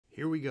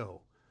here we go.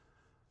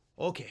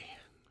 Okay,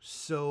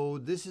 so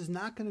this is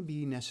not going to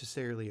be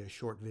necessarily a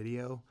short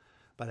video,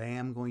 but I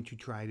am going to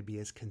try to be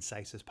as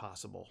concise as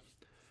possible.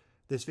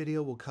 This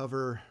video will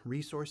cover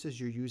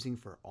resources you're using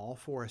for all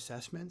 4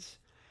 assessments,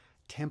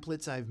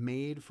 templates I've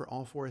made for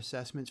all 4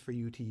 assessments for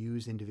you to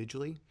use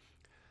individually.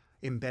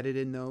 Embedded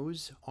in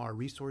those are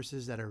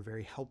resources that are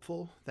very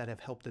helpful, that have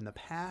helped in the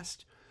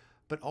past,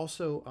 but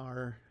also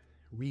are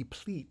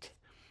replete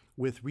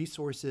with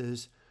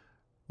resources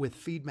with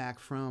feedback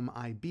from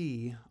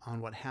IB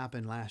on what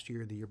happened last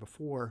year, the year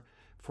before,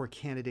 for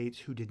candidates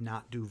who did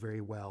not do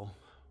very well,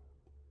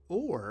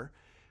 or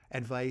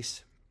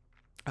advice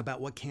about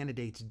what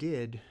candidates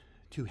did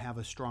to have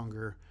a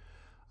stronger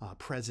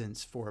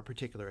presence for a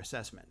particular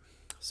assessment.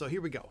 So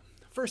here we go.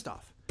 First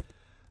off,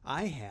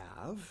 I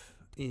have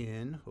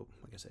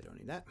I guess I don't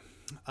need that,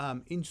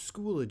 in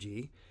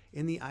Schoology,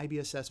 in the IB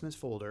Assessments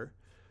folder,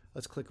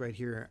 let's click right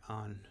here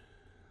on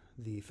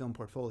the film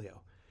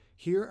portfolio.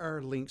 Here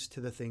are links to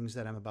the things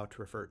that I'm about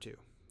to refer to.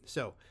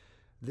 So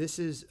this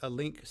is a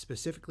link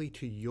specifically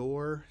to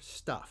your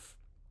stuff.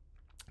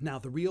 Now,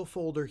 the real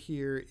folder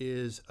here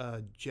is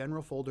a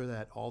general folder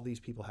that all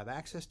these people have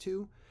access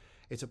to.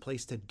 It's a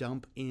place to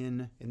dump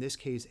in this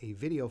case, a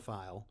video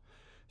file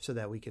so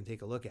that we can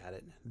take a look at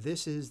it.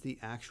 This is the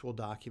actual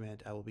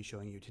document I will be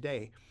showing you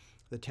today,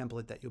 the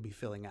template that you'll be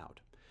filling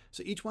out.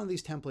 So each one of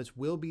these templates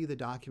will be the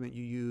document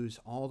you use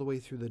all the way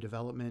through the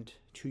development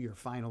to your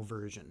final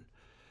version.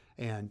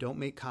 And don't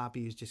make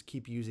copies, just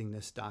keep using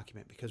this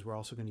document because we're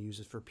also going to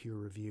use it for peer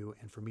review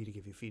and for me to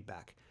give you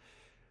feedback.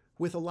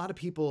 With a lot of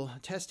people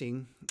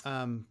testing,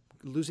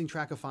 losing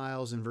track of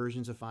files and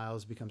versions of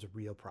files becomes a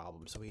real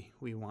problem. So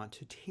we want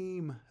to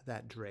tame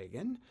that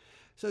dragon.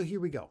 So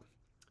here we go.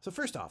 So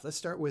first off, let's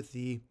start with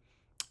the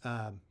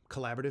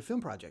collaborative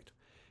film project.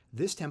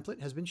 This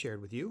template has been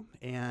shared with you,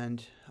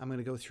 and I'm going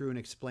to go through and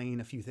explain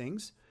a few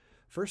things.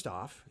 First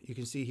off, you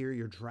can see here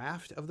your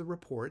draft of the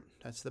report,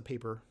 that's the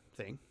paper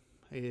thing,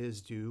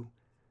 is due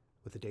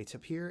with the dates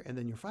up here, and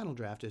then your final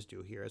draft is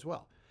due here as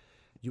well.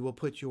 You will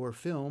put your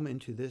film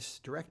into this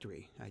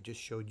directory. I just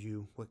showed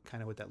you what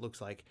that looks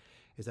like.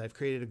 Is I've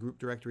created a group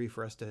directory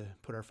for us to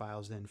put our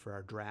files in for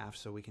our draft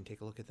so we can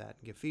take a look at that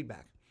and give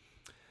feedback.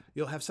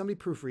 You'll have somebody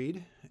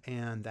proofread,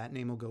 and that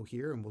name will go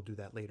here, and we'll do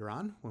that later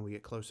on when we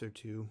get closer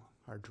to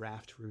our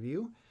draft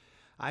review.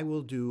 I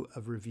will do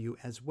a review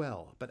as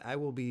well, but I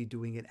will be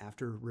doing it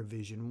after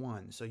revision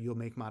 1. So you'll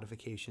make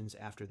modifications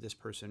after this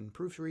person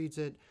proofreads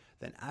it,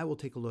 then I will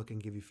take a look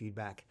and give you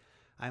feedback.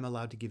 I'm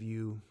allowed to give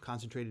you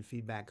concentrated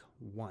feedback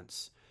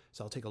once.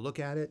 So I'll take a look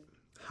at it,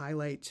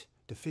 highlight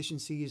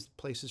deficiencies,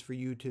 places for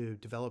you to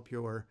develop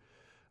your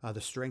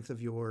the strength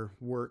of your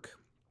work.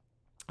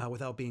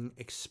 Without being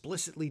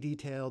explicitly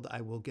detailed,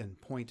 I will again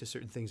point to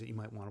certain things that you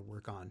might want to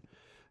work on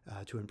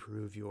to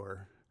improve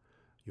your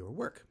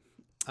work.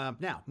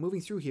 Now,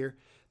 moving through here,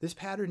 this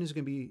pattern is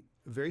going to be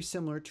very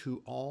similar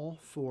to all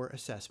 4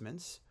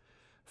 assessments.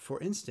 For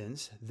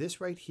instance,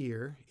 this right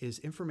here is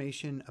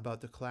information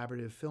about the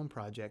collaborative film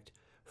project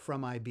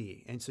from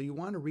IB. And so you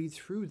want to read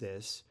through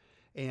this,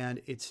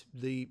 and it's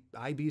the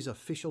IB's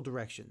official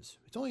directions.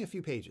 It's only a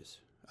few pages.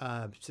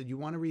 So you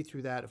want to read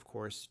through that, of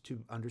course,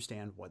 to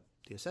understand what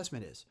the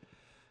assessment is.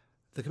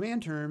 The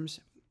command terms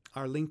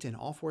are linked in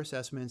all 4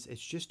 assessments.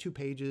 It's just 2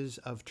 pages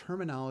of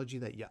terminology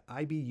that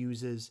IB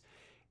uses.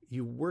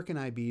 You work in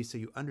IB, so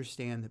you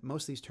understand that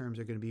most of these terms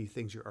are going to be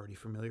things you're already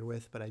familiar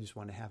with, but I just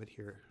want to have it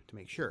here to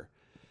make sure.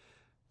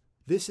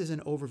 This is an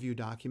overview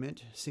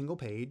document, single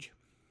page,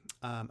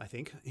 I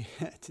think,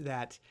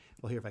 that,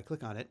 well, here, if I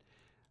click on it,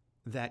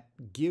 that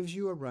gives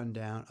you a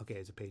rundown, okay,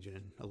 it's a page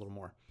and a little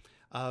more,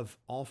 of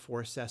all 4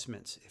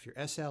 assessments. If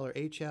you're SL or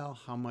HL,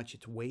 how much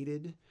it's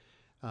weighted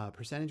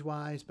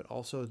percentage-wise, but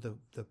also the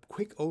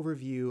quick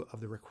overview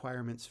of the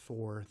requirements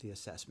for the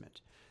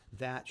assessment.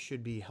 That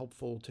should be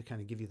helpful to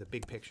kind of give you the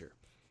big picture.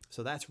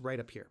 So that's right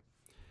up here.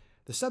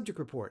 The subject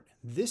report.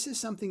 This is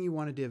something you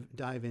want to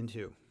dive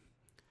into.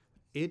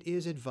 It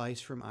is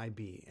advice from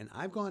IB, and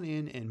I've gone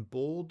in and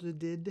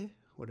bolded,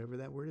 whatever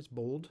that word is,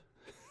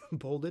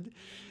 bolded,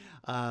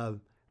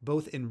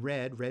 both in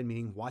red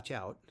meaning watch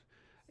out,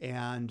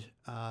 and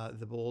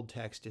the bold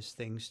text is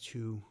things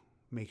to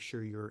make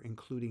sure you're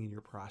including in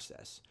your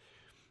process.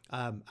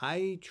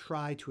 I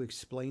try to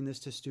explain this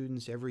to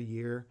students every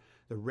year.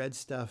 The red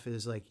stuff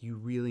is like, you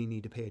really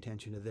need to pay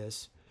attention to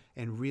this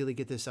and really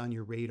get this on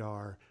your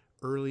radar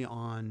early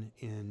on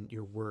in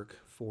your work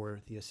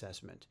for the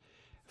assessment.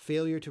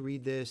 Failure to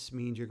read this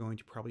means you're going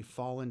to probably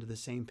fall into the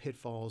same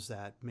pitfalls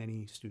that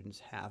many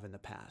students have in the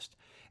past.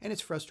 And it's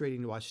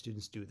frustrating to watch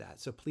students do that.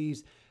 So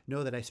please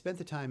know that I spent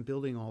the time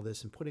building all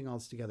this and putting all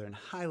this together and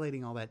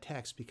highlighting all that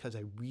text because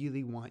I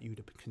really want you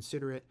to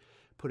consider it,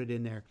 put it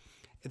in there.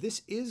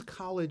 This is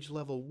college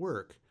level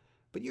work,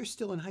 but you're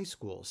still in high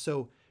school.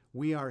 So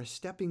we are a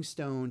stepping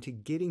stone to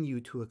getting you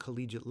to a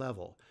collegiate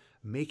level.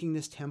 Making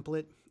this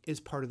template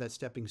is part of that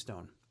stepping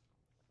stone.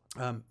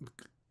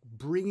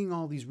 Bringing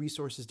all these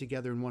resources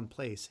together in one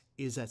place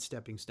is that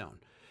stepping stone.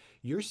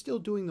 You're still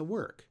doing the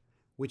work,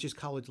 which is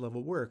college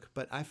level work,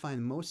 but I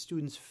find most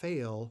students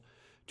fail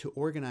to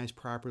organize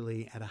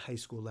properly at a high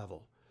school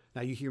level.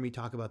 Now, you hear me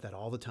talk about that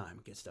all the time.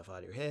 Get stuff out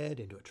of your head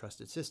into a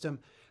trusted system.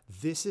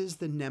 This is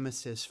the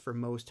nemesis for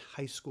most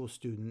high school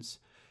students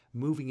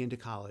moving into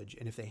college.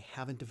 And if they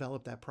haven't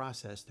developed that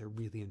process, they're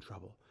really in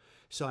trouble.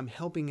 So I'm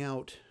helping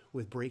out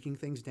with breaking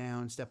things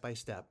down step by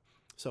step.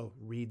 So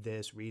read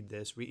this, read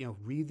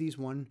these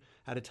one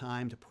at a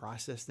time to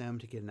process them,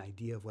 to get an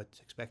idea of what's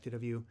expected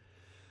of you.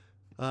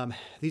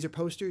 These are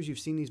posters. You've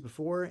seen these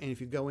before. And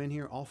if you go in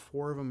here, all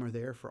 4 of them are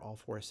there for all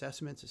 4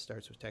 assessments. It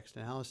starts with text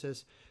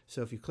analysis.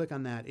 So if you click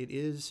on that, it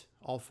is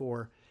all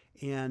 4.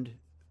 And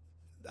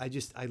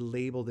I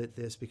labeled it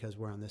this because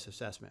we're on this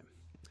assessment.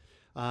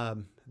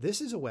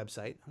 This is a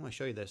website. I want to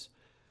show you this.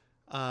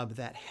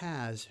 That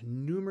has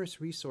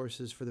numerous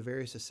resources for the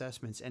various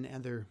assessments and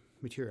other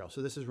material.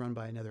 So this is run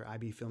by another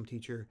IB film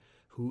teacher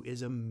who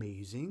is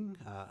amazing.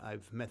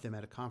 I've met them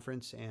at a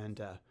conference,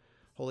 and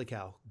holy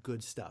cow,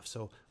 good stuff.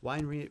 So why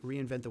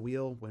reinvent the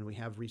wheel when we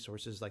have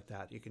resources like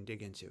that you can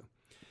dig into?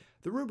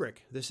 The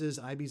rubric. This is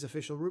IB's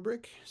official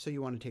rubric, so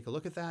you want to take a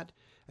look at that.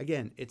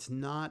 Again, it's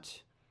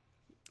not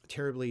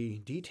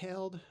terribly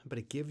detailed, but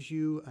it gives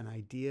you an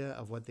idea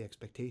of what the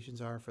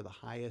expectations are for the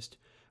highest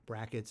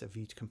brackets of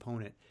each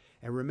component.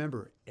 And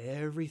remember,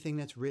 everything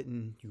that's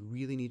written, you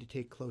really need to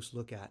take a close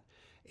look at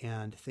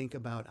and think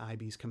about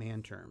IB's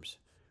command terms.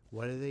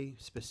 What are they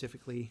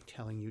specifically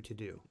telling you to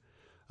do?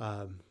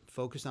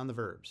 Focus on the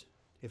verbs.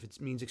 If it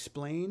means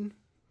explain,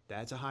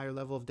 that's a higher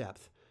level of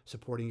depth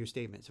supporting your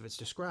statements. If it's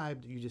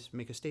described, you just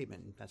make a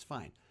statement. That's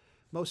fine.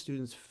 Most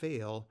students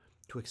fail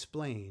to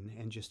explain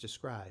and just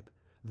describe,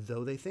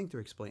 though they think they're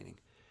explaining.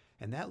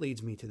 And that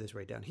leads me to this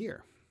right down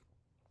here.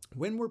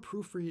 When we're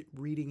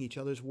proofreading each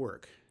other's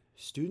work,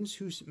 students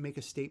who make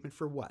a statement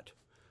for what?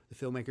 The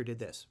filmmaker did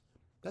this.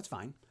 That's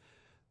fine.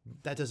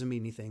 That doesn't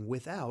mean anything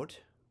without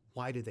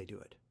why did they do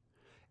it?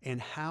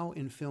 And how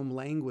in film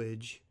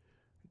language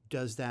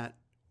does that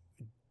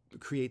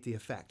create the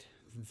effect?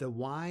 The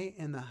why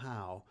and the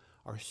how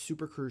are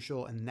super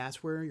crucial, and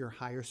that's where your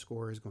higher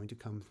score is going to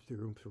come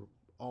through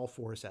all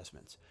 4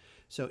 assessments.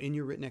 So in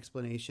your written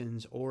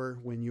explanations, or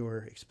when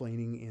you're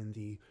explaining in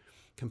the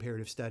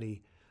comparative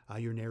study,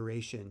 your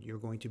narration, you're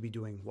going to be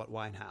doing what,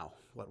 why, and how.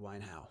 What, why,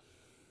 and how.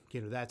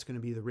 That's going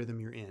to be the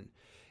rhythm you're in.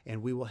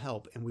 And we will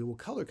help, and we will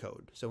color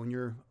code. So when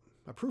you're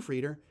a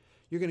proofreader,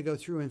 you're going to go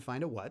through and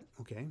find a what.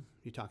 Okay,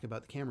 you talk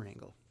about the camera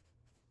angle.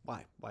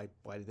 Why?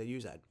 Why did they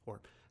use that?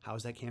 Or how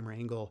is that camera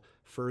angle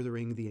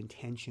furthering the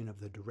intention of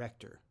the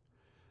director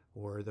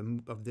or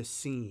of this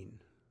scene?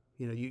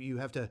 You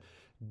have to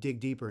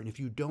dig deeper. And if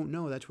you don't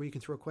know, that's where you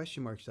can throw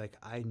question marks. Like,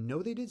 I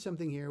know they did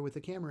something here with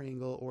the camera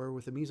angle or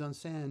with the mise en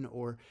scène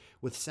or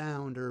with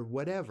sound or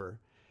whatever.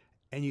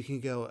 And you can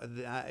go,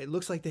 it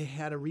looks like they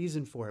had a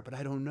reason for it, but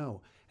I don't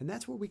know. And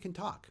that's where we can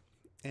talk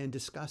and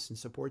discuss and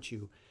support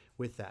you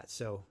with that.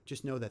 So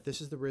just know that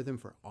this is the rhythm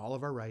for all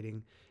of our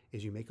writing,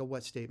 is you make a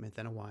what statement,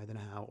 then a why, then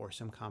a how, or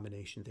some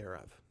combination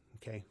thereof.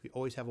 Okay, we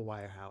always have a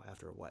why or how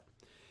after a what.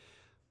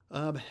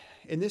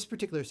 In this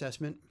particular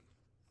assessment,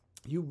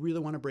 you really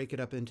want to break it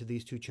up into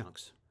these 2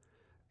 chunks.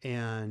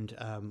 And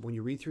when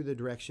you read through the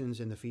directions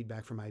and the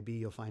feedback from IB,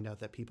 you'll find out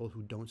that people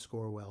who don't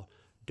score well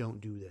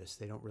don't do this.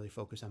 They don't really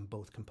focus on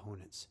both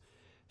components.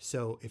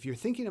 So if you're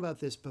thinking about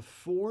this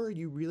before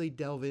you really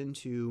delve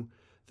into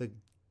the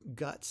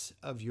guts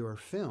of your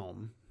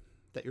film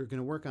that you're going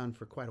to work on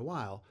for quite a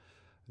while,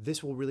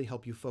 this will really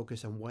help you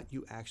focus on what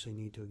you actually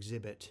need to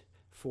exhibit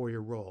for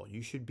your role.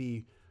 You should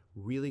be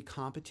really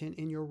competent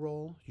in your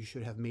role. You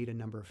should have made a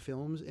number of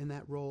films in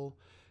that role.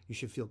 You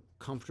should feel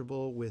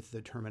comfortable with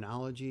the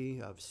terminology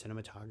of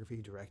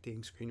cinematography,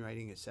 directing,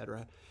 screenwriting,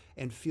 etc.,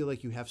 and feel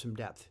like you have some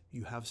depth.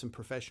 You have some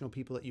professional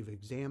people that you've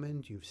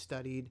examined, you've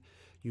studied,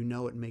 you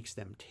know it makes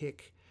them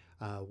tick,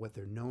 what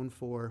they're known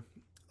for.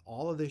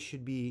 All of this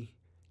should be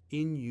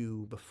in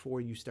you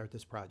before you start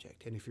this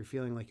project. And if you're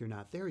feeling like you're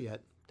not there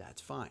yet,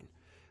 that's fine.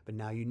 But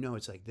now you know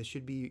it's like this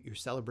should be your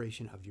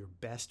celebration of your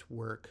best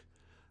work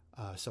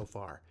so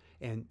far.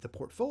 And the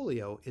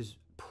portfolio is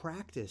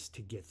practice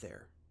to get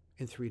there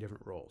in 3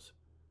 different roles.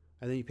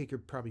 And then you pick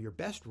probably your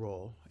best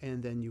role,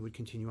 and then you would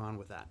continue on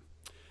with that.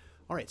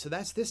 All right, so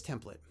that's this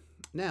template.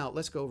 Now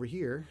let's go over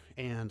here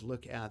and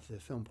look at the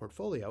film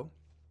portfolio.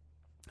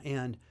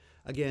 And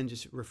again,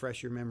 just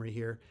refresh your memory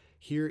here.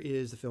 Here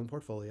is the film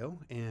portfolio.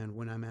 And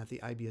when I'm at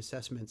the IB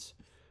assessments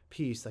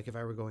piece, like if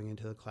I were going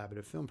into the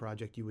collaborative film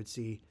project, you would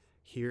see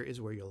here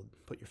is where you'll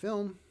put your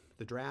film,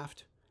 the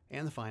draft,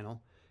 and the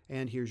final.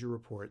 And here's your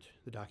report,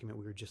 the document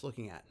we were just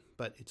looking at.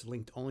 But it's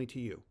linked only to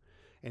you.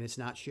 And it's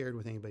not shared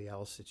with anybody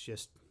else. It's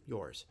just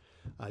yours.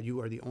 You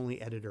are the only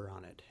editor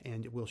on it.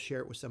 And we'll share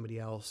it with somebody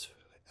else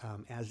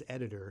as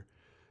editor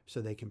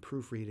so they can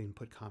proofread and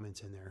put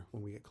comments in there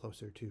when we get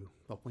closer to,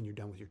 well, when you're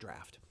done with your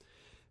draft.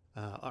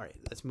 All right,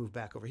 let's move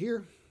back over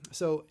here.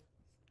 So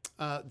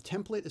the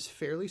template is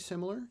fairly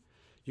similar.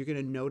 You're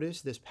going to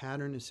notice this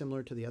pattern is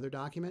similar to the other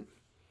document.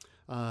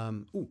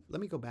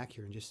 Let me go back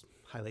here and just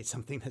highlight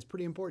something that's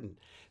pretty important.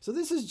 So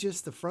this is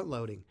just the front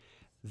loading.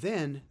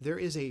 Then there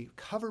is a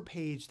cover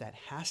page that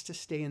has to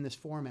stay in this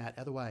format.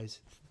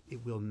 Otherwise,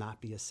 it will not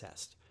be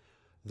assessed.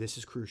 This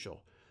is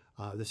crucial.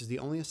 This is the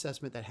only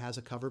assessment that has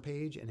a cover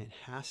page, and it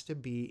has to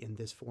be in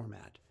this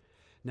format.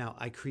 Now,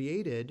 I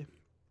created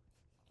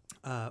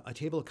a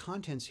table of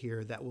contents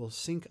here that will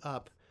sync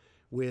up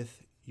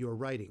with your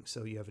writing.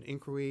 So you have an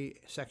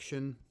inquiry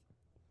section,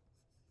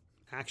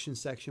 action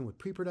section with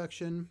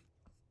pre-production,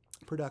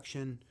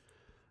 production,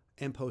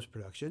 and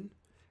post-production,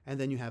 and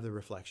then you have the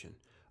reflection.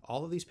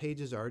 All of these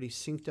pages are already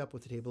synced up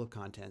with the table of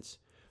contents,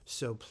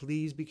 so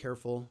please be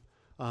careful.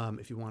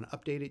 If you want to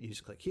update it, you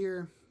just click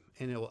here,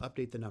 and it will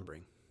update the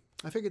numbering.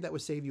 I figured that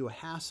would save you a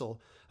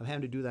hassle of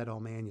having to do that all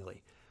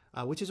manually,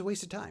 which is a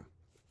waste of time.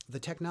 The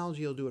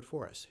technology will do it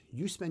for us.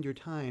 You spend your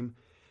time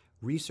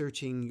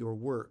researching your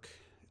work,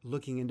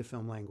 looking into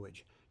film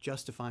language,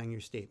 justifying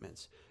your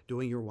statements,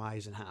 doing your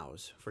whys and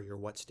hows for your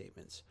what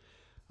statements.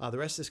 The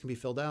rest of this can be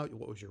filled out.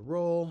 What was your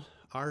role?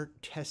 Our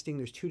testing,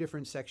 there's 2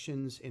 different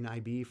sections in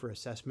IB for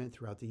assessment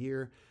throughout the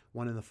year,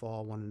 one in the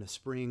fall, one in the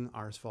spring.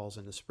 Ours falls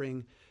in the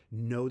spring.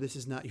 No, this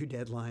is not your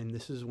deadline.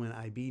 This is when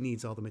IB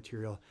needs all the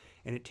material,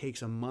 and it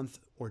takes a month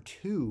or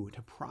 2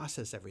 to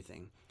process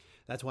everything.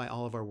 That's why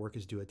all of our work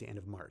is due at the end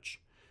of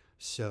March.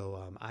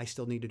 So I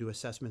still need to do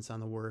assessments on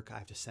the work. I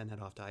have to send that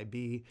off to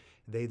IB.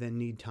 They then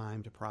need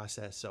time to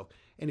process. So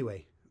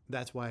anyway,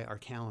 that's why our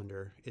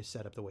calendar is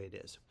set up the way it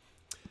is.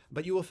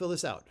 But you will fill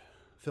this out.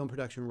 Film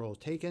production role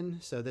taken.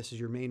 So this is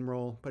your main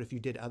role. But if you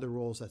did other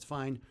roles, that's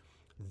fine.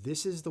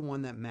 This is the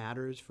one that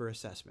matters for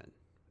assessment.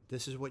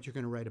 This is what you're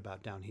going to write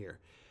about down here.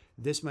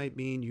 This might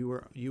mean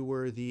you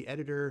were the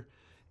editor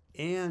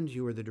and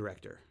you were the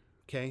director.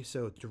 Okay,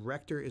 so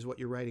director is what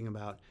you're writing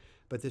about.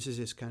 But this is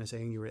just kind of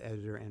saying you were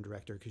editor and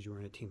director because you were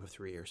in a team of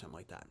 3 or something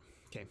like that.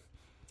 Okay.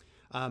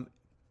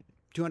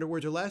 200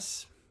 words or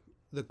less,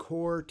 the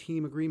core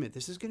team agreement.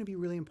 This is going to be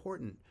really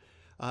important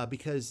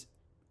because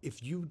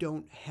if you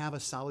don't have a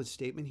solid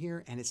statement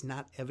here and it's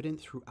not evident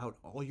throughout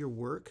all your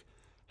work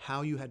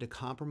how you had to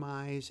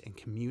compromise and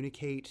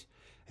communicate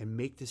and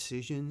make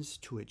decisions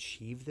to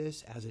achieve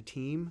this as a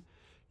team,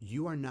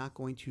 you are not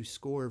going to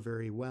score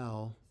very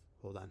well.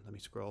 Hold on, let me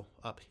scroll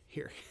up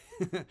here.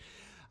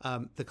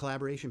 The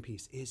collaboration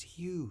piece is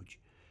huge.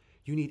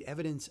 You need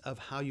evidence of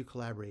how you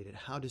collaborated,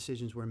 how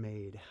decisions were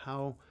made,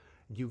 how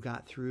you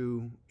got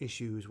through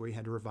issues where you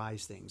had to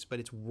revise things, but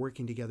it's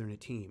working together in a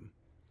team.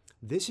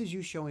 This is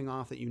you showing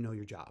off that you know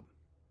your job.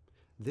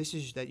 This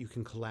is that you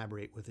can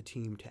collaborate with a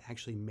team to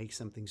actually make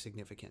something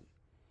significant.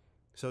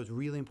 So it's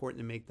really important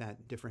to make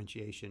that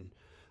differentiation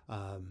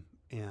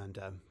and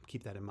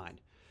keep that in mind.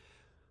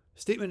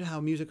 Statement of how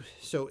music,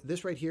 so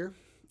this right here,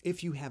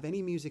 if you have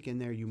any music in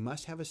there, you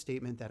must have a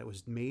statement that it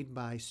was made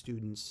by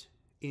students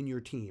in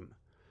your team.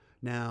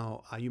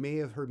 Now, you may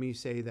have heard me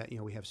say that,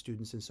 we have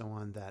students and so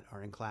on that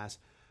are in class.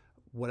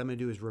 What I'm going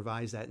to do is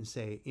revise that and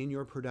say, in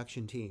your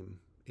production team,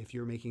 if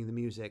you're making the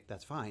music,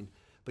 that's fine,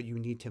 but you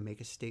need to make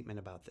a statement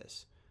about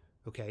this,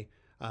 okay?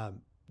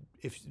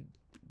 If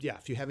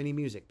you have any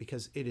music,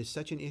 because it is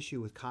such an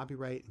issue with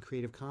copyright and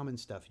Creative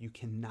Commons stuff, you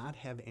cannot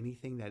have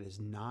anything that is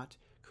not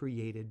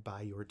created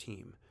by your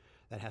team.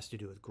 That has to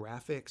do with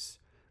graphics,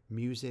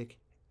 music,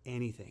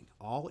 anything.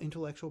 All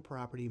intellectual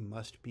property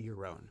must be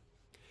your own.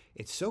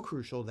 It's so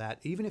crucial that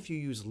even if you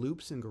use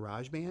loops in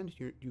GarageBand,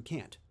 you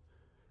can't.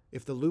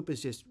 If the loop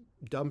is just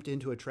dumped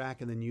into a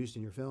track and then used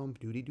in your film,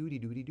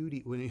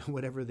 doody,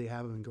 whatever they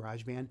have in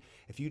GarageBand,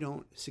 if you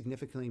don't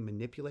significantly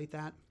manipulate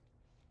that,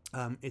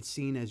 it's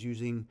seen as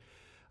using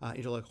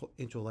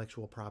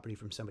intellectual property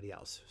from somebody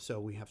else. So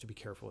we have to be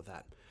careful with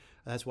that.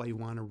 That's why you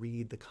want to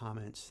read the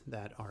comments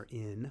that are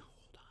in,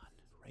 hold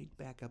on, right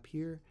back up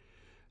here,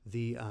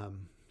 the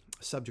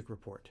subject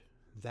report.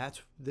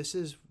 This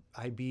is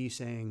IB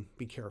saying,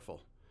 be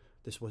careful.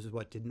 This was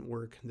what didn't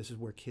work. This is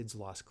where kids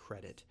lost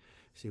credit.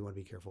 So you want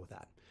to be careful with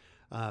that.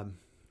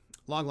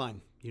 Log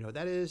line, you know what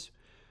that is.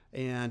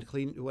 And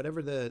clean,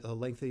 whatever the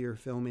length of your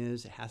film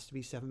is, it has to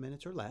be 7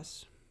 minutes or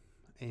less.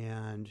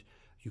 And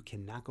you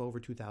cannot go over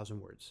 2,000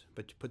 words,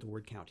 but to put the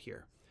word count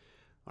here.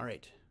 All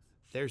right,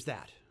 there's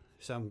that.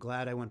 So I'm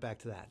glad I went back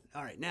to that.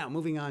 All right, now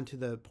moving on to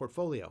the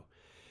portfolio.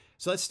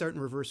 So let's start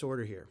in reverse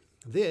order here.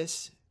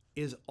 This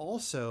is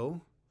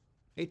also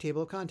a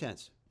table of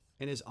contents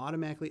and is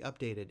automatically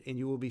updated, and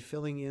you will be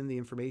filling in the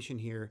information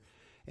here.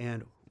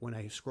 And when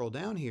I scroll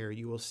down here,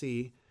 you will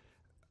see,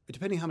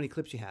 depending how many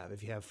clips you have,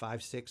 if you have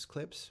 5, 6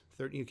 clips,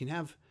 30, you can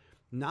have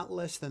not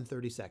less than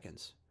 30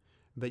 seconds,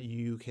 but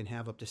you can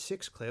have up to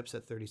 6 clips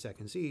at 30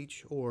 seconds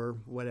each or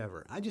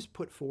whatever. I just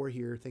put 4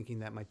 here thinking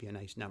that might be a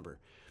nice number.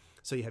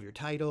 So you have your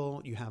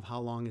title, you have how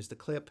long is the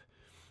clip,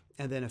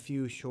 and then a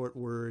few short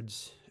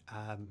words,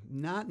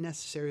 not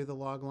necessarily the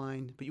log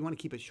line, but you want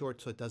to keep it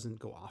short so it doesn't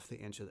go off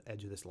the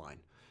edge of this line.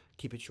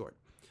 Keep it short.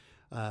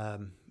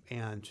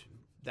 And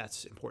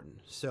that's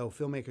important. So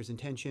filmmaker's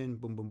intention,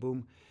 boom, boom,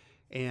 boom.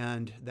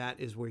 And that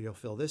is where you'll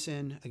fill this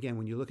in. Again,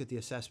 when you look at the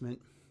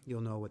assessment,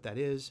 you'll know what that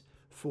is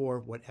for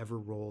whatever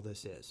role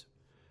this is.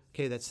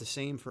 Okay, that's the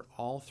same for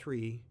all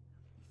 3.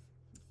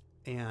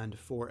 And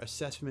for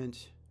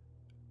assessment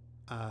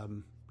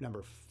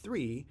number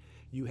 3,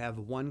 you have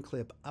 1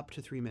 clip up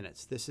to 3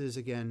 minutes. This is,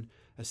 again,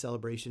 a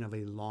celebration of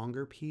a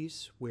longer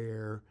piece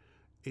where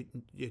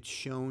it's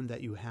shown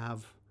that you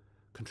have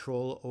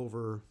control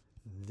over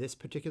this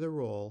particular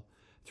role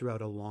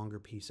throughout a longer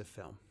piece of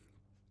film.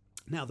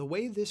 Now, the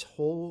way this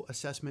whole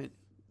assessment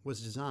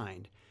was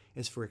designed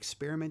is for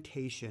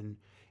experimentation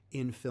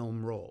in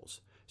film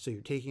roles. So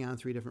you're taking on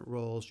 3 different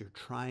roles, you're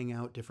trying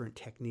out different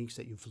techniques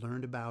that you've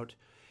learned about,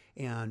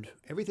 and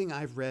everything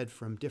I've read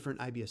from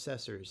different IB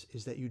assessors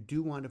is that you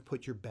do want to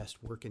put your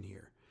best work in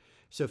here.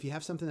 So if you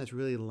have something that's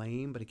really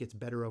lame, but it gets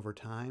better over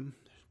time,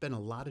 there's been a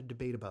lot of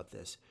debate about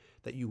this,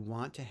 that you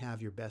want to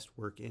have your best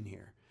work in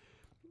here.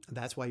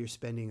 That's why you're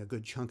spending a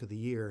good chunk of the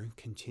year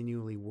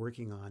continually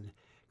working on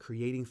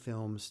creating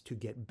films to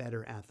get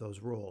better at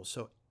those roles.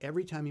 So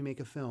every time you make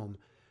a film,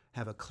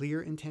 have a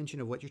clear intention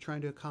of what you're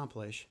trying to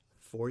accomplish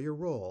for your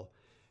role.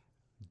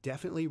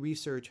 Definitely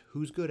research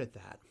who's good at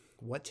that,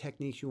 what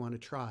techniques you want to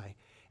try,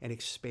 and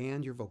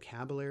expand your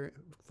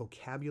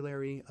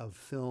vocabulary of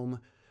film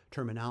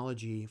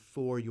terminology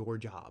for your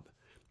job.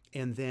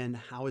 And then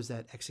how is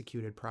that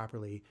executed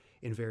properly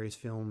in various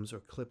films or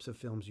clips of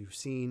films you've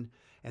seen?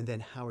 And then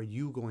how are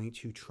you going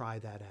to try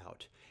that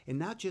out? And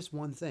not just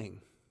one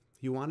thing.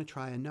 You want to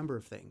try a number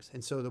of things.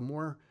 And so the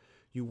more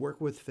you work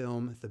with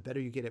film, the better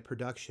you get at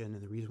production.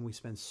 And the reason we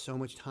spend so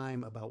much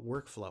time about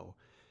workflow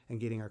and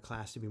getting our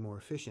class to be more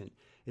efficient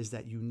is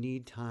that you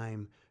need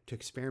time to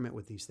experiment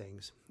with these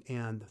things.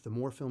 And the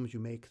more films you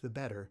make, the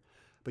better.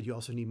 But you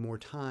also need more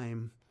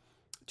time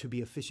to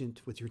be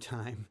efficient with your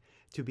time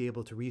to be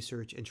able to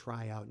research and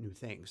try out new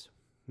things.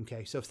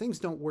 Okay, so if things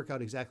don't work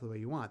out exactly the way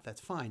you want,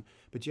 that's fine.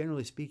 But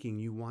generally speaking,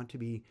 you want to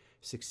be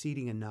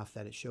succeeding enough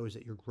that it shows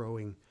that you're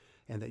growing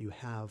and that you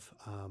have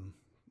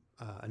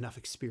enough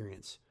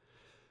experience.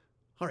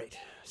 All right,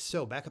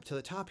 so back up to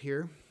the top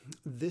here.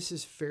 This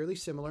is fairly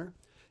similar.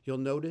 You'll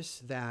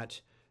notice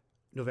that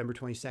November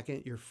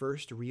 22nd, your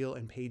first reel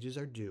and pages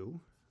are due.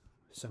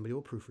 Somebody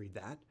will proofread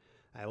that.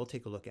 I will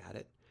take a look at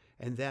it.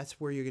 And that's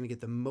where you're going to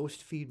get the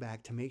most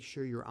feedback to make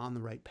sure you're on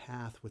the right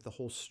path with the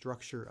whole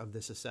structure of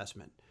this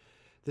assessment.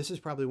 This is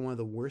probably one of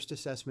the worst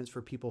assessments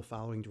for people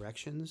following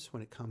directions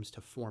when it comes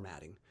to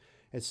formatting.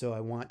 And so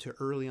I want to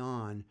early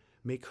on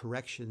make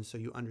corrections so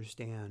you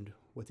understand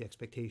what the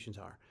expectations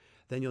are.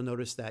 Then you'll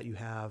notice that you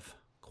have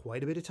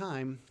quite a bit of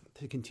time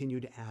to continue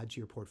to add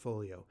to your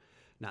portfolio.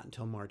 Not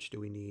until March do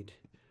we need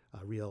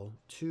reel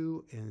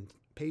 2 and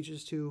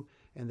pages 2,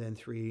 and then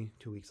 3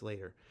 2 weeks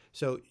later.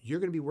 So you're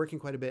going to be working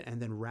quite a bit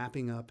and then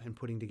wrapping up and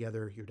putting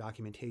together your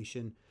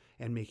documentation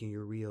and making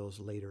your reels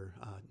later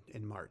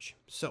in March.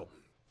 So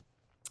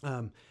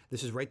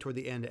this is right toward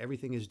the end.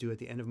 Everything is due at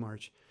the end of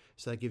March,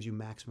 so that gives you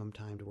maximum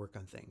time to work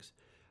on things.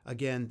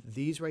 Again,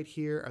 these right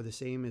here are the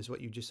same as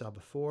what you just saw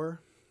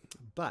before,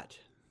 but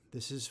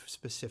this is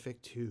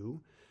specific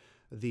to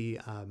the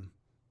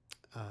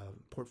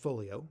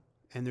portfolio,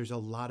 and there's a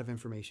lot of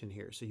information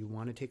here. So you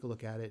want to take a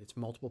look at it. It's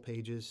multiple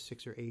pages,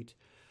 6 or 8.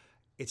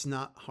 It's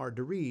not hard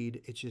to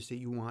read. It's just that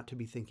you want to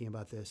be thinking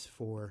about this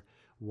for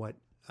what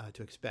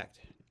to expect.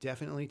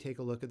 Definitely take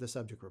a look at the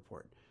subject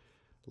report.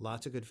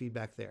 Lots of good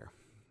feedback there.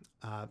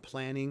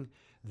 Planning.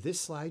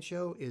 This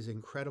slideshow is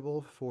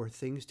incredible for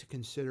things to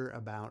consider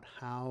about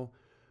how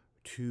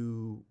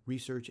to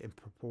research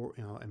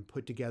and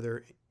put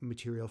together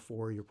material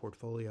for your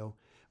portfolio.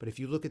 But if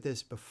you look at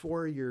this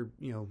before you're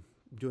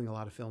doing a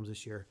lot of films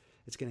this year,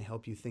 it's going to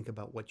help you think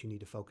about what you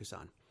need to focus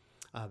on.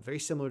 Very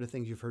similar to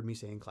things you've heard me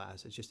say in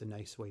class. It's just a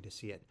nice way to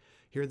see it.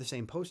 Here are the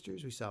same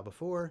posters we saw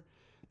before.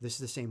 This is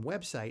the same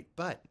website,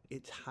 but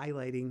it's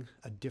highlighting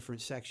a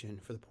different section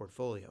for the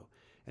portfolio.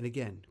 And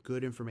again,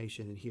 good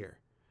information in here.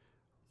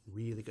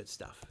 Really good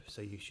stuff.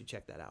 So you should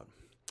check that out.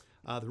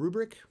 The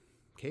rubric,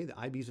 okay, the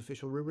IB's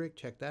official rubric,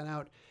 check that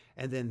out.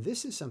 And then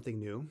this is something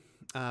new.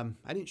 I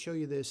didn't show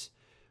you this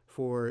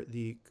for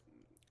the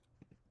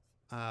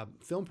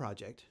film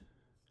project,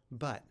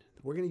 but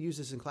we're going to use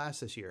this in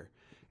class this year.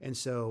 And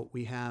so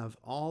we have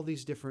all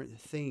these different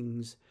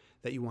things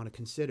that you want to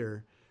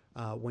consider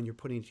when you're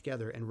putting it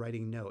together and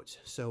writing notes.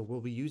 So we'll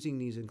be using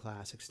these in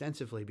class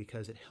extensively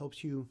because it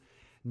helps you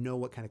know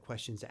what kind of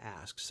questions to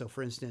ask. So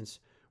for instance,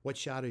 what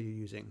shot are you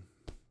using?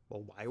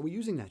 Well, why are we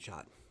using that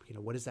shot?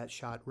 What does that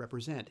shot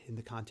represent in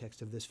the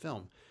context of this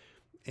film?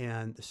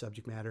 And the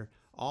subject matter,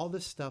 all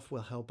this stuff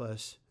will help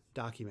us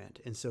document.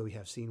 And so we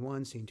have scene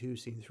 1, scene 2,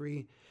 scene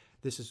 3.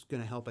 This is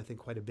going to help, I think,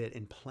 quite a bit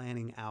in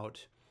planning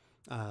out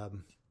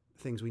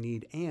things we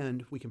need.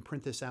 And we can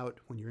print this out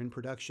when you're in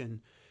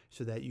production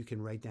so that you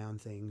can write down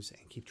things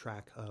and keep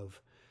track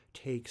of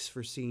takes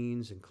for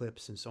scenes and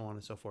clips and so on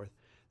and so forth.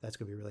 That's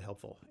going to be really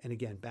helpful. And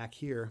again, back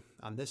here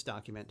on this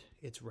document,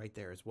 it's right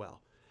there as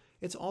well.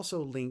 It's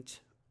also linked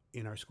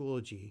in our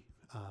Schoology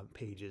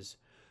pages.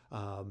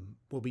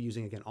 We'll be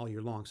using, again, all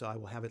year long. So I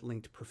will have it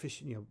linked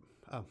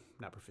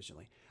not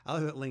proficiently. I'll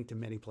have it linked in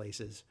many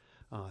places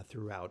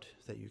throughout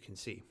that you can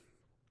see.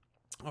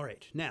 All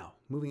right, now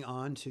moving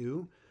on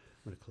to,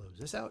 I'm going to close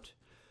this out.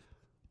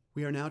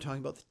 We are now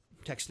talking about the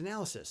text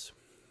analysis.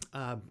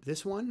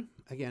 This one,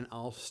 again,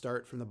 I'll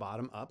start from the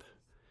bottom up.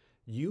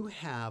 You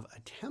have a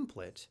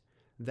template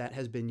that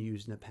has been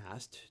used in the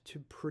past to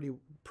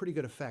pretty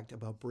good effect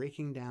about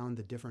breaking down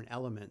the different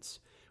elements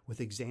with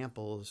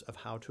examples of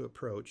how to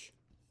approach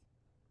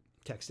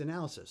text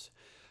analysis.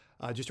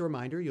 Just a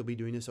reminder, you'll be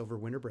doing this over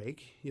winter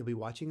break. You'll be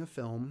watching a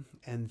film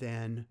and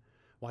then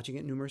watching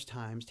it numerous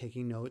times,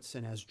 taking notes.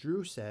 And as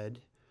Drew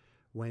said,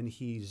 when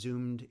he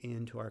zoomed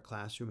into our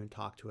classroom and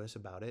talked to us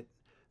about it,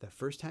 the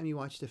first time you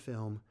watch the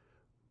film,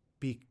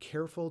 be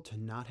careful to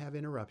not have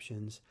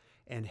interruptions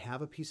and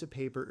have a piece of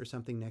paper or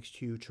something next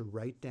to you to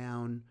write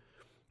down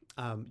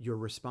your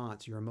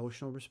response, your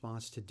emotional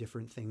response to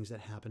different things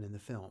that happen in the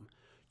film.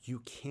 You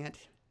can't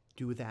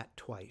do that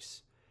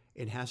twice.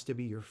 It has to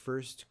be your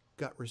first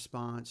gut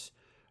response,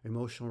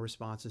 emotional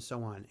response, and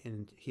so on.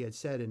 And he had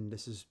said, and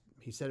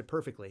he said it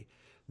perfectly,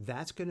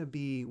 that's going to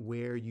be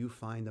where you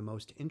find the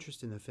most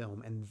interest in the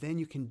film. And then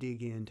you can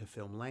dig into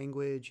film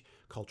language,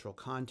 cultural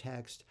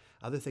context,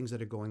 other things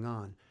that are going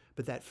on.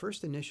 But that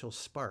first initial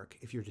spark,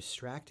 if you're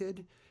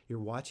distracted, you're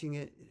watching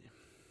it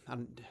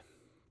on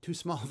too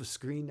small of a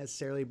screen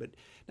necessarily, but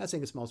not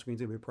saying a small screen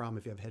is going to be a problem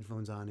if you have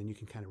headphones on and you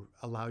can kind of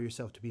allow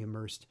yourself to be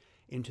immersed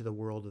into the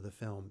world of the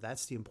film.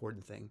 That's the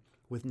important thing,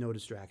 with no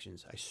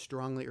distractions. I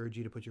strongly urge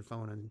you to put your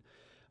phone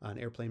on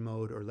airplane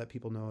mode, or let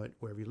people know it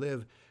wherever you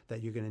live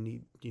that you're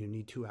going to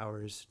need 2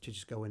 hours to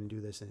just go in and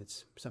do this, and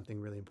it's something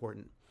really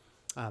important.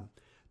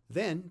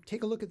 Then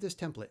take a look at this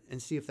template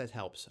and see if that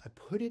helps. I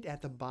put it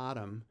at the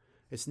bottom.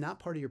 It's not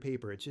part of your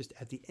paper. It's just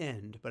at the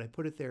end, but I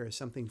put it there as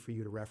something for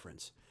you to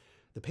reference.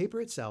 The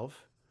paper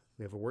itself,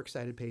 we have a works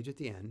cited page at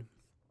the end.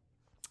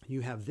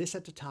 You have this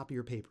at the top of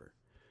your paper.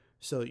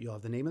 So you'll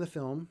have the name of the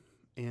film,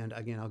 and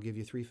again, I'll give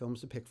you 3 films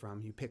to pick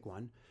from. You pick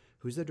one.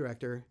 Who's the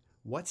director?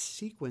 What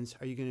sequence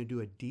are you going to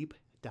do a deep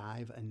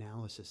dive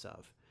analysis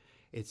of?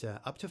 It's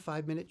a up to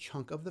 5-minute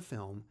chunk of the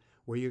film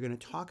where you're going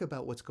to talk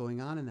about what's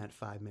going on in that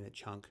 5-minute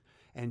chunk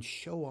and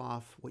show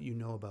off what you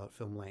know about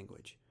film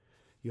language.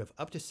 You have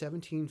up to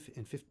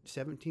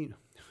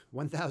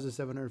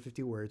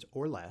 1,750 words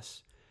or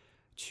less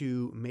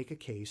to make a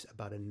case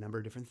about a number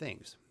of different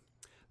things.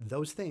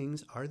 Those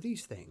things are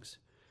these things.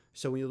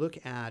 So when you look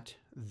at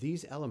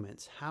these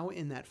elements, how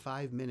in that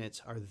 5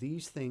 minutes are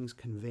these things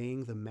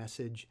conveying the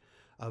message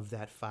of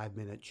that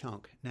 5-minute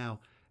chunk? Now,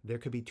 there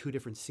could be 2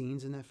 different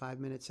scenes in that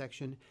 5-minute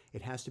section.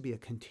 It has to be a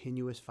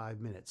continuous 5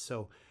 minutes.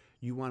 So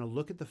you want to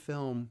look at the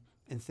film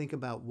and think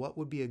about what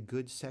would be a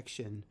good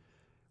section,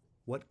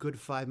 what good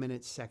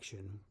 5-minute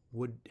section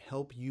would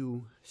help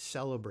you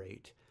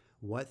celebrate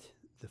what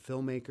the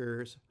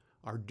filmmakers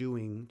are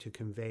doing to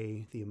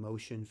convey the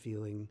emotion,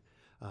 feeling,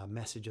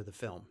 message of the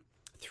film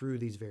through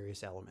these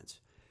various elements.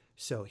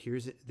 So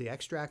here's the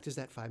extract is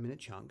that 5-minute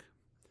chunk.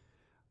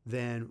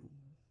 Then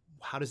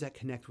how does that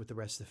connect with the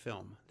rest of the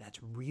film? That's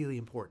really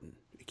important.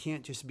 It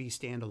can't just be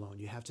standalone.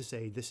 You have to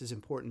say this is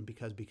important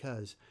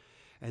because,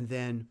 and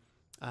then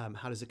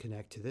how does it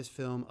connect to this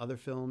film, other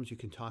films? You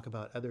can talk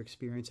about other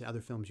experience and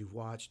other films you've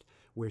watched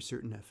where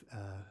certain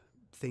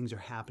things are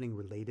happening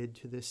related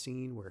to this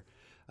scene, where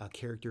a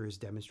character is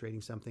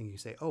demonstrating something. You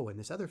say, oh, in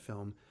this other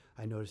film,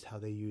 I noticed how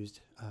they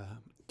used a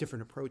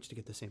different approach to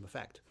get the same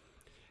effect.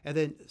 And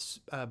then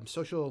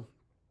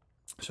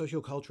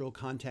socio-cultural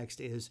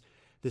context is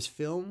this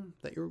film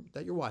that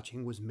you're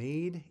watching was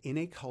made in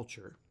a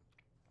culture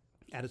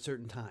at a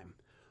certain time.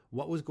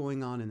 What was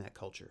going on in that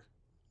culture?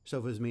 So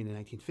if it was made in the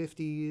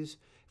 1950s,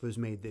 if it was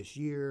made this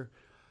year,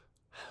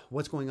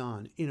 what's going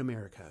on in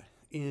America,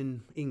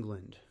 in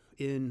England,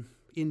 in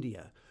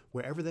India,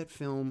 wherever that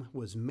film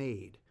was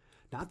made,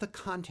 not the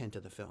content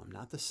of the film,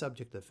 not the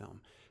subject of the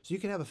film. So you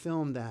can have a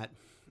film that,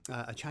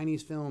 a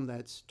Chinese film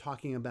that's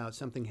talking about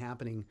something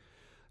happening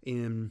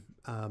in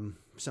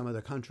some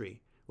other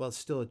country. Well, it's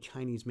still a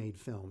Chinese-made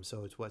film,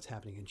 so it's what's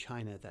happening in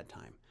China at that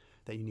time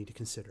that you need to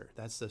consider.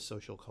 That's the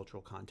social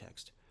cultural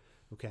context.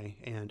 Okay,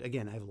 and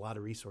again, I have a lot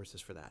of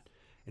resources for that.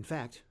 In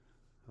fact,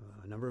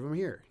 a number of them are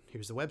here.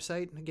 Here's the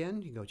website.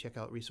 Again, you can go check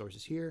out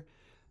resources here.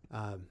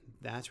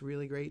 That's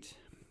really great.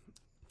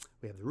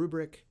 We have the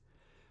rubric.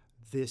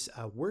 This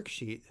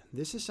worksheet,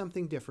 this is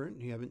something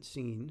different you haven't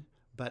seen,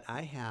 but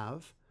I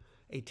have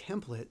a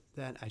template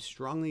that I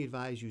strongly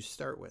advise you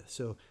start with.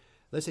 So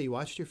let's say you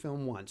watched your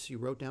film once. You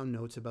wrote down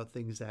notes about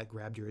things that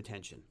grabbed your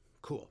attention.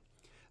 Cool.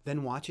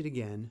 Then watch it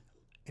again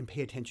and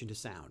pay attention to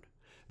sound.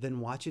 Then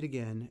watch it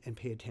again and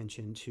pay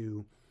attention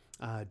to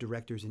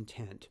director's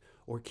intent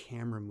or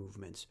camera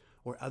movements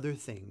or other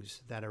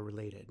things that are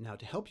related. Now,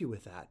 to help you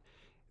with that,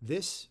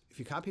 if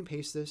you copy and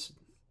paste this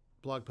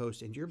blog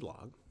post into your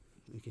blog,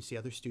 you can see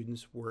other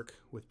students work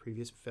with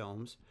previous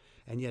films.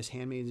 And yes,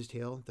 Handmaid's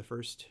Tale, the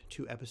first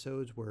 2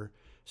 episodes were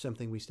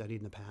something we studied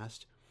in the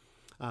past.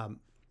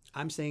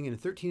 I'm saying in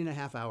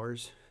 13.5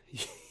 hours,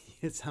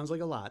 it sounds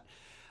like a lot,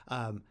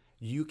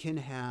 you can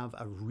have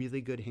a really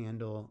good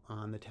handle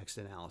on the text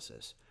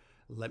analysis.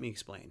 Let me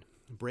explain.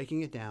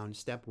 Breaking it down,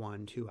 step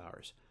 1, 2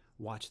 hours.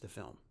 Watch the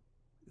film.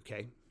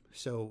 Okay?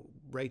 So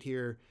right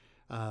here,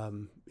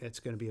 it's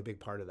going to be a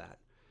big part of that.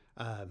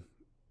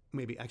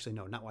 Maybe, actually,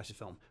 no, not watch the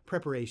film.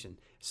 Preparation.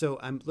 So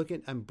I'm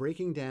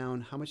breaking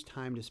down how much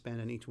time to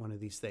spend on each one of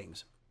these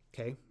things.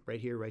 Okay, right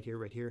here, right here,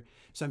 right here.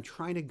 So I'm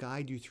trying to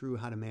guide you through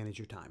how to manage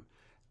your time.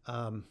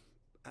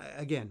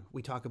 Again,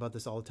 we talk about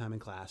this all the time in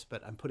class,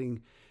 but I'm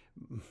putting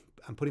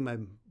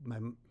my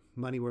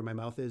money where my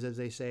mouth is, as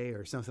they say,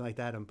 or something like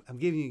that. I'm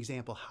giving you an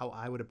example how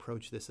I would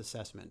approach this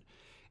assessment,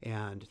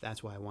 and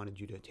that's why I wanted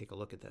you to take a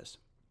look at this.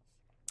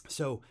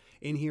 So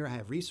in here I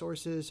have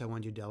resources. I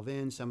want you to delve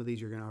in. Some of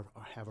these you're going to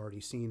have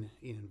already seen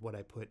in what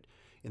I put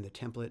in the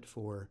template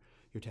for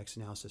your text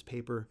analysis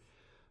paper.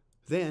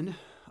 Then,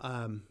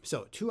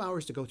 so 2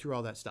 hours to go through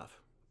all that stuff.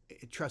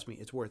 Trust me,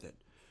 it's worth it.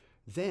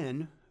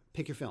 Then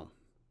pick your film,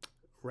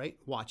 right?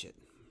 Watch it.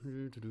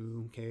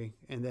 Okay.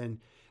 And then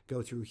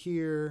go through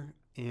here.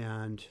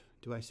 And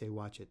do I say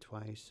watch it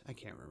twice? I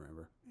can't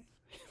remember.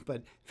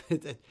 But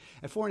at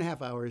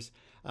 4.5 hours,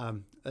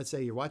 let's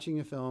say you're watching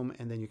a film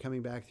and then you're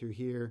coming back through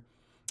here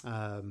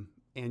and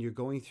you're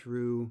going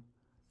through.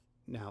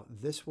 Now,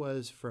 this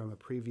was from a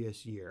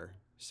previous year,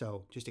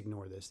 so just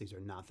ignore this. These are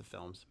not the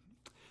films.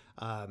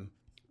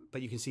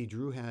 But you can see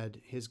Drew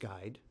had his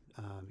guide.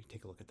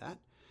 Take a look at that.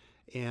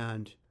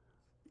 And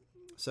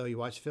so you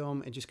watch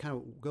film and just kind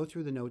of go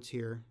through the notes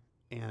here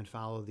and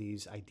follow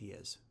these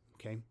ideas,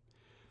 okay?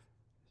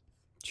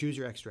 Choose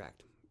your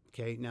extract,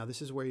 okay? Now,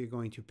 this is where you're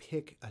going to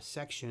pick a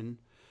section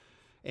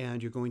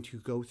and you're going to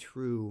go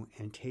through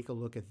and take a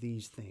look at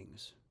these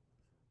things.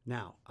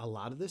 Now, a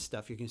lot of this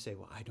stuff, you're going to say,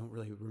 well, I don't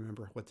really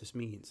remember what this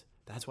means.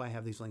 That's why I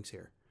have these links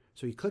here.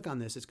 So you click on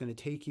this, it's going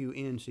to take you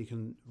in so you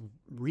can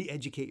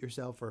re-educate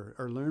yourself or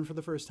learn for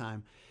the first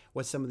time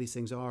what some of these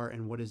things are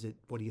and what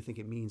do you think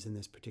it means in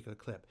this particular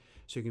clip.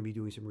 So you're going to be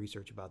doing some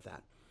research about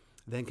that.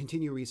 Then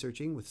continue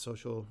researching with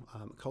social,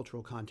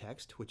 cultural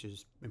context, which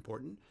is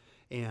important,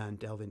 and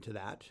delve into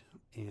that.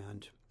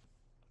 And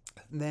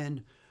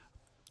then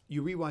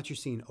you rewatch your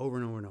scene over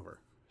and over and over.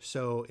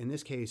 So in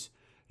this case,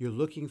 you're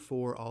looking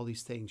for all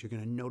these things. You're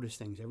going to notice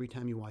things every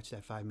time you watch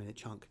that 5-minute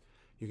chunk.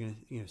 You're going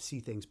to see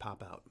things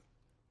pop out.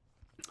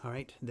 All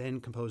right,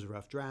 then compose a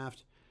rough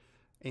draft.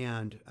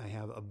 And I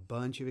have a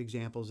bunch of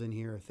examples in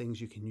here of things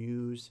you can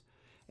use.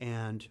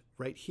 And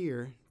right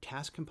here,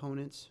 task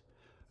components.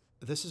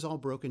 This is all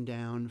broken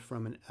down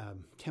from a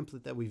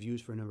template that we've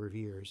used for a number of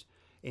years.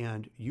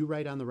 And you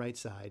write on the right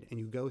side and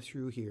you go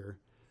through here,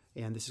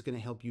 and this is going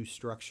to help you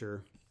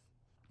structure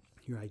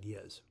your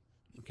ideas,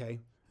 okay?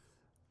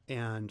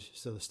 And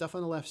so the stuff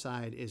on the left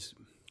side is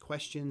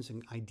questions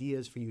and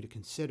ideas for you to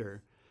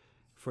consider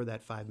for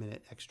that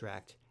 5-minute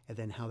extract, and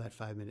then how that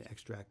 5-minute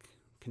extract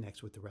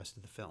connects with the rest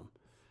of the film.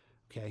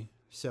 Okay,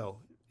 so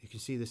you can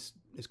see this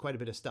is quite a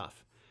bit of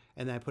stuff.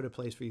 And then I put a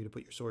place for you to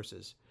put your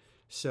sources.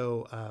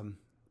 So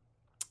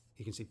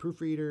you can see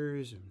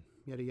proofreaders and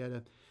yada,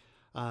 yada.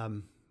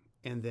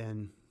 And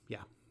then,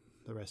 yeah,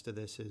 the rest of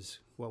this is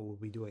what we'll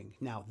be doing.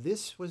 Now,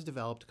 this was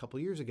developed a couple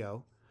years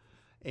ago,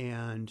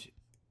 and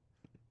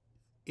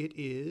it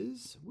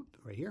is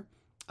right here.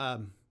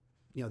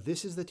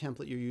 This is the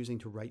template you're using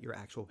to write your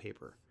actual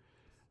paper.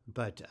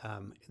 But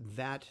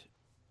that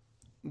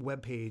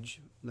web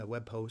page, the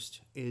web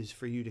post, is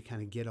for you to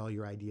kind of get all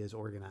your ideas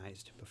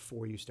organized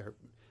before you start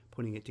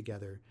putting it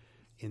together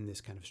in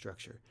this kind of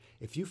structure.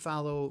 If you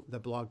follow the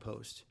blog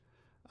post,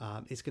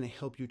 it's going to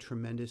help you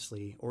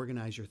tremendously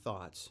organize your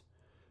thoughts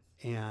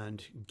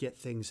and get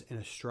things in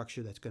a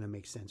structure that's going to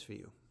make sense for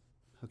you.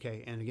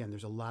 Okay, and again,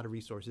 there's a lot of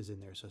resources in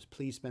there, so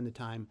please spend the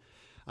time.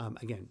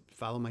 Again,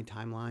 follow my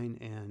timeline,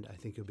 and I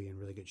think you'll be in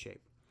really good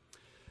shape.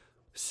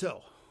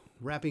 So,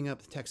 wrapping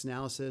up the text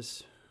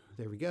analysis,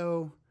 there we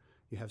go.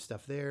 You have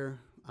stuff there.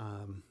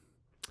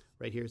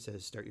 Right here it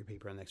says start your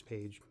paper on the next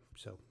page,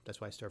 so that's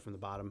why I start from the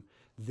bottom.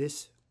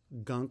 This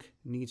gunk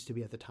needs to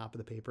be at the top of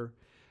the paper,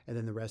 and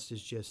then the rest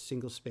is just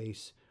single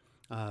space.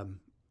 And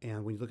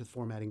when you look at the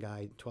formatting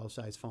guide,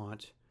 12-size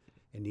font,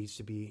 it needs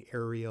to be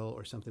Arial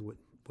or something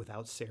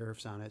without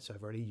serifs on it, so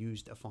I've already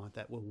used a font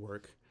that will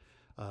work.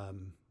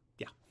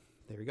 Yeah,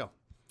 there you go.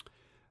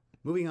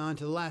 Moving on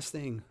to the last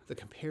thing, the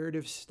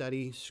comparative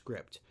study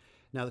script.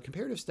 Now, the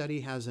comparative study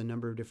has a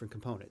number of different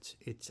components.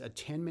 It's a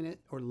 10-minute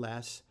or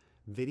less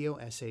video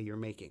essay you're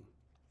making.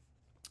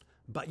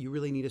 But you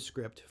really need a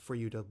script for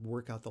you to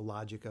work out the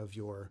logic of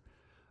your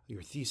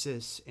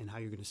thesis and how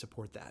you're going to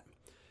support that.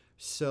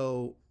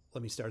 So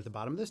let me start at the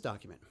bottom of this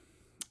document.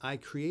 I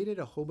created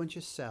a whole bunch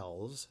of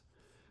cells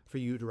for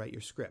you to write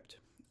your script.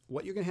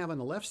 What you're going to have on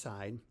the left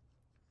side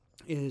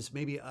is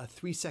maybe a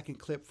 3-second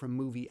clip from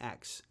movie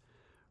X,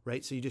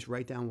 right? So you just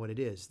write down what it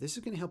is. This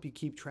is going to help you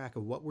keep track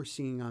of what we're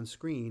seeing on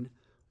screen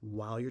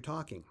while you're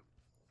talking.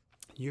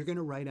 You're going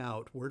to write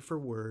out word for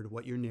word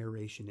what your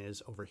narration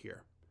is over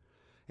here.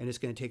 And it's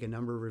going to take a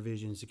number of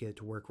revisions to get it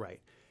to work right.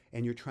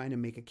 And you're trying to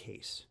make a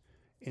case.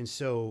 And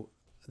so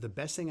the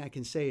best thing I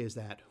can say is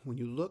that when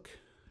you look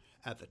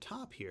at the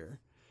top here,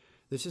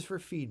 this is for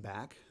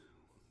feedback.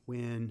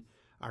 When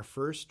our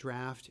first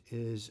draft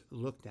is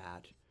looked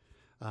at,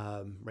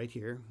 right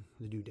here,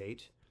 the due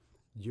date,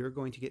 you're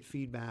going to get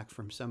feedback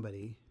from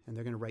somebody, and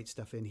they're going to write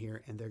stuff in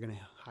here, and they're going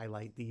to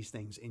highlight these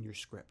things in your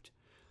script.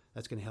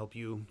 That's going to help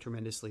you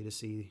tremendously to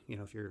see,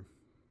 if you're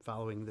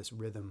following this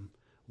rhythm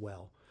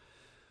well.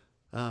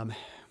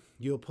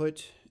 You'll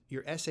put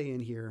your essay in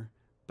here,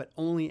 but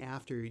only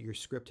after your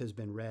script has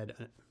been read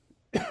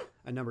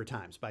a number of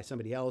times by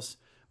somebody else,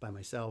 by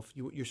myself.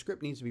 Your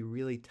script needs to be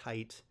really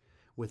tight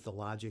with the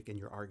logic and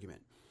your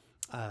argument.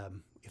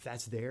 If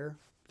that's there,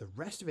 the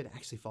rest of it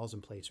actually falls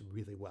in place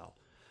really well.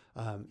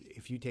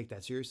 If you take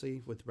that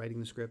seriously with writing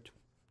the script,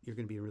 you're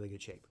going to be in really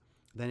good shape.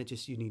 Then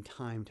you need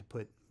time to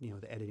put,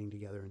 the editing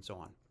together and so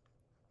on.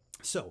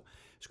 So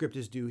script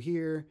is due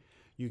here.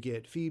 You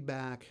get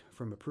feedback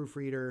from a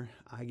proofreader.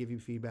 I give you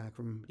feedback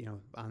from,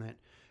 on it.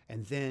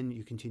 And then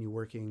you continue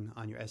working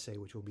on your essay,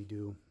 which will be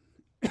due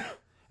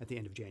at the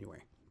end of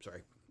January.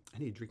 Sorry, I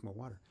need to drink more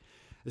water.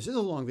 This is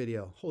a long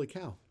video. Holy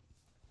cow.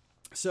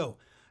 So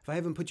if I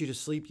haven't put you to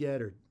sleep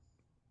yet or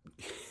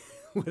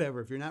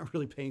whatever, if you're not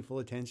really paying full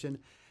attention,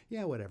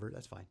 yeah, whatever,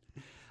 that's fine.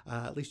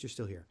 At least you're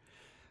still here.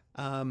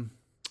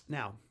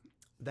 Now,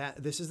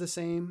 this is the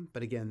same,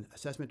 but again,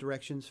 assessment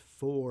directions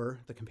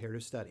for the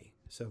comparative study.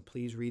 So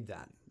please read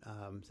that,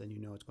 so then you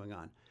know what's going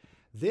on.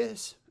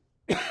 This,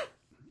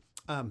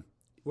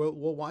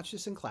 we'll watch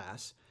this in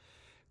class.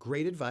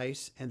 Great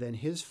advice, and then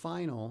his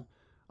final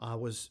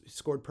was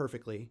scored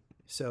perfectly.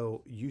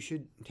 So you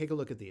should take a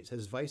look at these.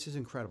 His advice is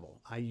incredible.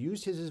 I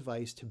used his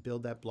advice to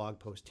build that blog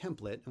post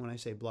template. And when I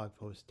say blog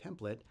post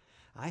template,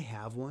 I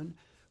have one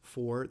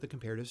for the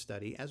comparative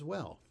study as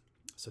well.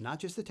 So not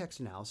just the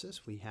text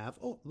analysis, we have,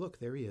 oh, look,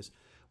 there he is.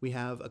 We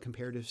have a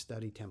comparative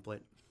study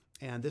template.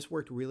 And this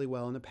worked really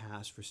well in the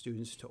past for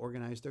students to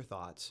organize their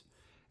thoughts.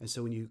 And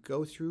so when you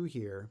go through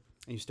here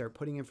and you start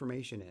putting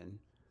information in,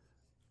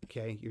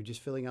 okay, you're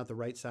just filling out the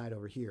right side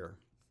over here.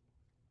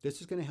 This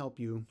is going to help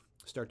you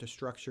start to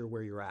structure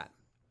where you're at.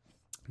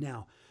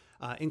 Now,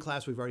 in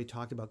class, we've already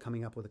talked about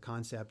coming up with a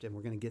concept, and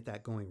we're going to get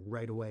that going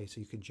right away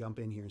so you can jump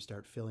in here and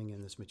start filling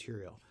in this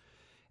material.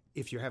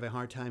 If you're having a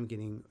hard time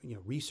getting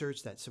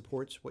research that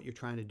supports what you're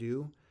trying to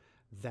do,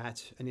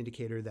 that's an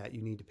indicator that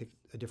you need to pick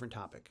a different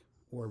topic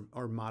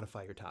or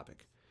modify your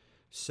topic.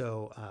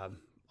 So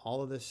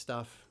all of this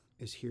stuff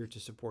is here to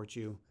support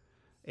you.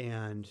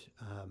 And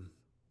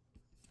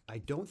I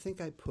don't think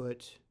I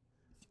put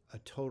a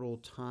total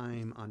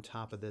time on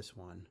top of this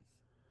one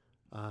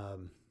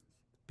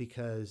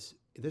because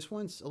this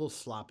one's a little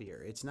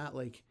sloppier. It's not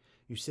like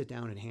you sit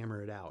down and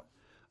hammer it out.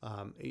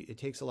 It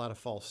takes a lot of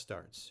false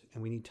starts,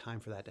 and we need time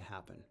for that to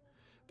happen.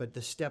 But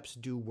the steps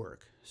do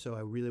work, so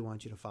I really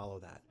want you to follow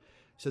that.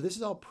 So this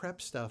is all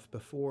prep stuff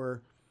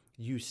before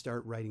you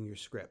start writing your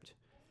script.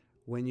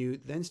 When you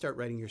then start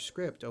writing your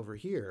script over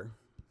here,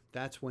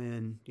 that's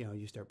when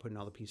you start putting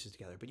all the pieces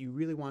together. But you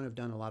really want to have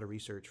done a lot of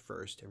research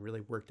first and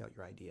really worked out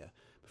your idea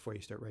before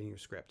you start writing your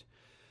script.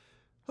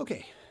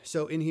 Okay,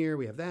 so in here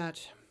we have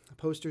that,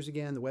 posters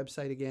again, the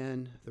website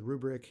again, the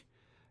rubric,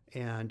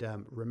 and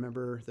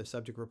remember the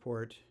subject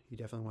report. You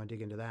definitely want to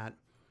dig into that.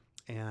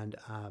 And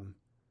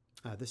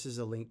this is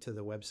a link to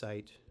the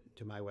website,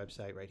 to my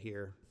website right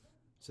here.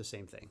 It's the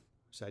same thing.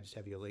 So I just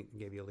have you a link,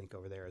 gave you a link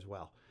over there as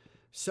well.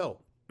 So,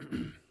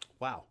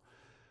 wow,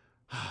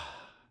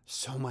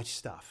 so much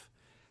stuff.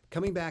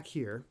 Coming back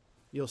here,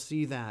 you'll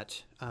see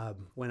that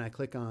when I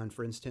click on,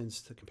 for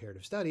instance, the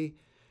comparative study,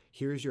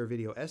 here's your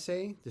video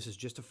essay. This is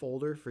just a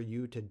folder for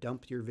you to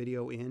dump your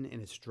video in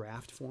its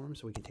draft form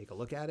so we can take a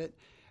look at it.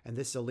 And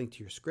this is a link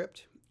to your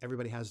script.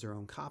 Everybody has their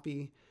own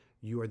copy.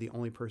 You are the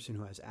only person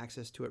who has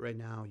access to it right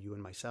now, you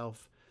and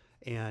myself.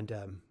 And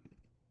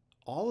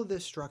all of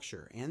this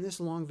structure and this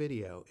long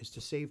video is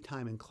to save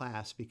time in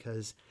class,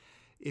 because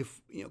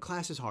if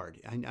class is hard.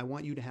 I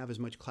want you to have as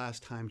much class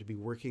time to be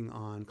working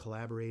on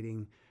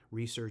collaborating,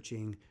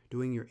 researching,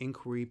 doing your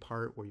inquiry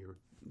part where you're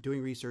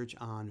doing research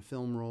on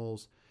film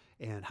roles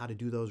and how to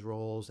do those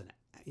roles, and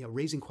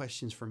raising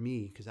questions for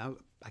me, because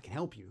I can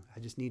help you. I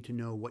just need to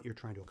know what you're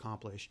trying to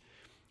accomplish.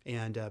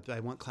 And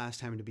I want class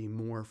time to be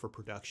more for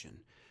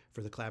production,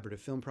 for the collaborative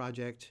film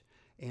project,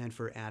 and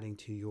for adding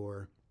to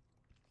your,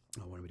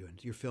 what are we doing?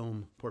 Your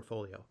film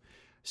portfolio.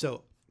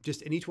 So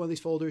just in each one of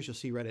these folders, you'll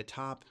see right at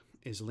top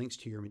is links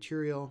to your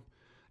material,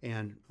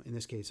 and in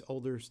this case,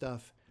 older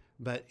stuff.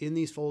 But in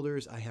these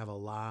folders, I have a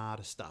lot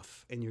of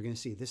stuff, and you're going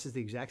to see this is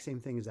the exact same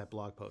thing as that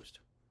blog post.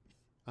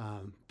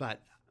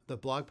 But the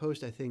blog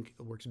post, I think,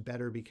 works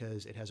better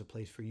because it has a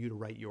place for you to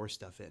write your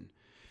stuff in.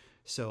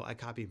 So I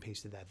copy and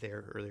pasted that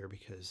there earlier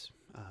because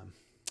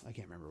I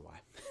can't remember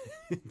why.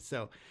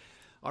 So,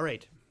 all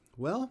right.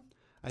 Well,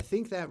 I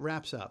think that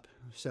wraps up.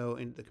 So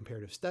in the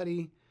comparative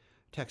study,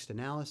 text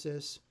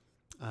analysis,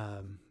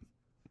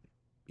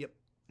 yep.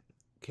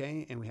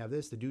 Okay, and we have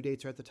this, the due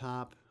dates are at the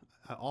top,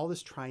 all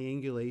this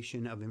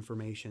triangulation of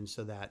information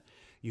so that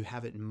you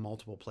have it in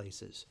multiple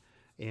places.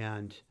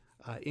 And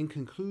in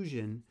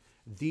conclusion,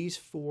 these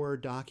 4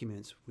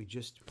 documents we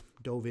just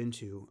dove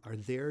into are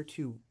there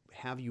to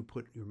have you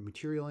put your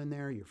material in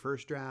there, your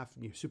first draft,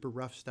 your super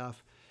rough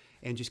stuff,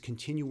 and just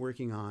continue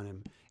working on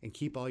them and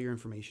keep all your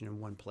information in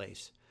one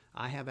place.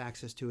 I have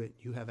access to it.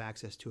 You have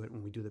access to it.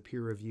 When we do the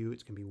peer review,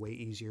 it's going to be way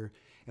easier.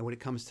 And when it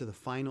comes to the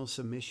final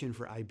submission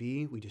for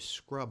IB, we just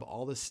scrub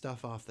all this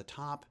stuff off the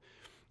top,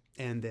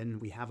 and then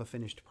we have a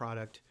finished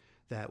product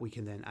that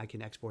I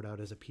can export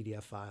out as a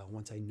PDF file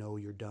once I know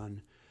you're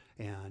done.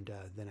 and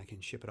then I can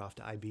ship it off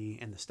to IB,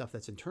 and the stuff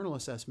that's internal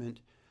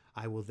assessment,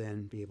 I will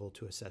then be able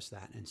to assess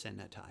that and send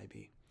that to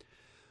IB.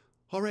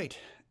 All right,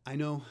 I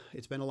know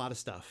it's been a lot of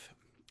stuff.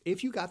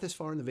 If you got this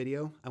far in the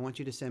video, I want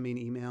you to send me an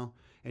email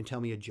and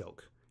tell me a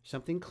joke.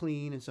 Something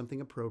clean and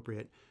something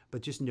appropriate,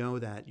 but just know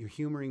that you're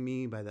humoring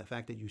me by the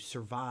fact that you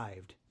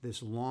survived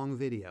this long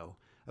video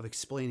of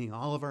explaining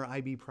all of our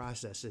IB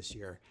process this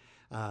year.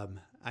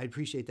 I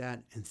appreciate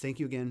that, and thank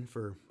you again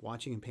for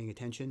watching and paying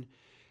attention,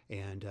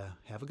 and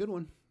have a good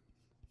one.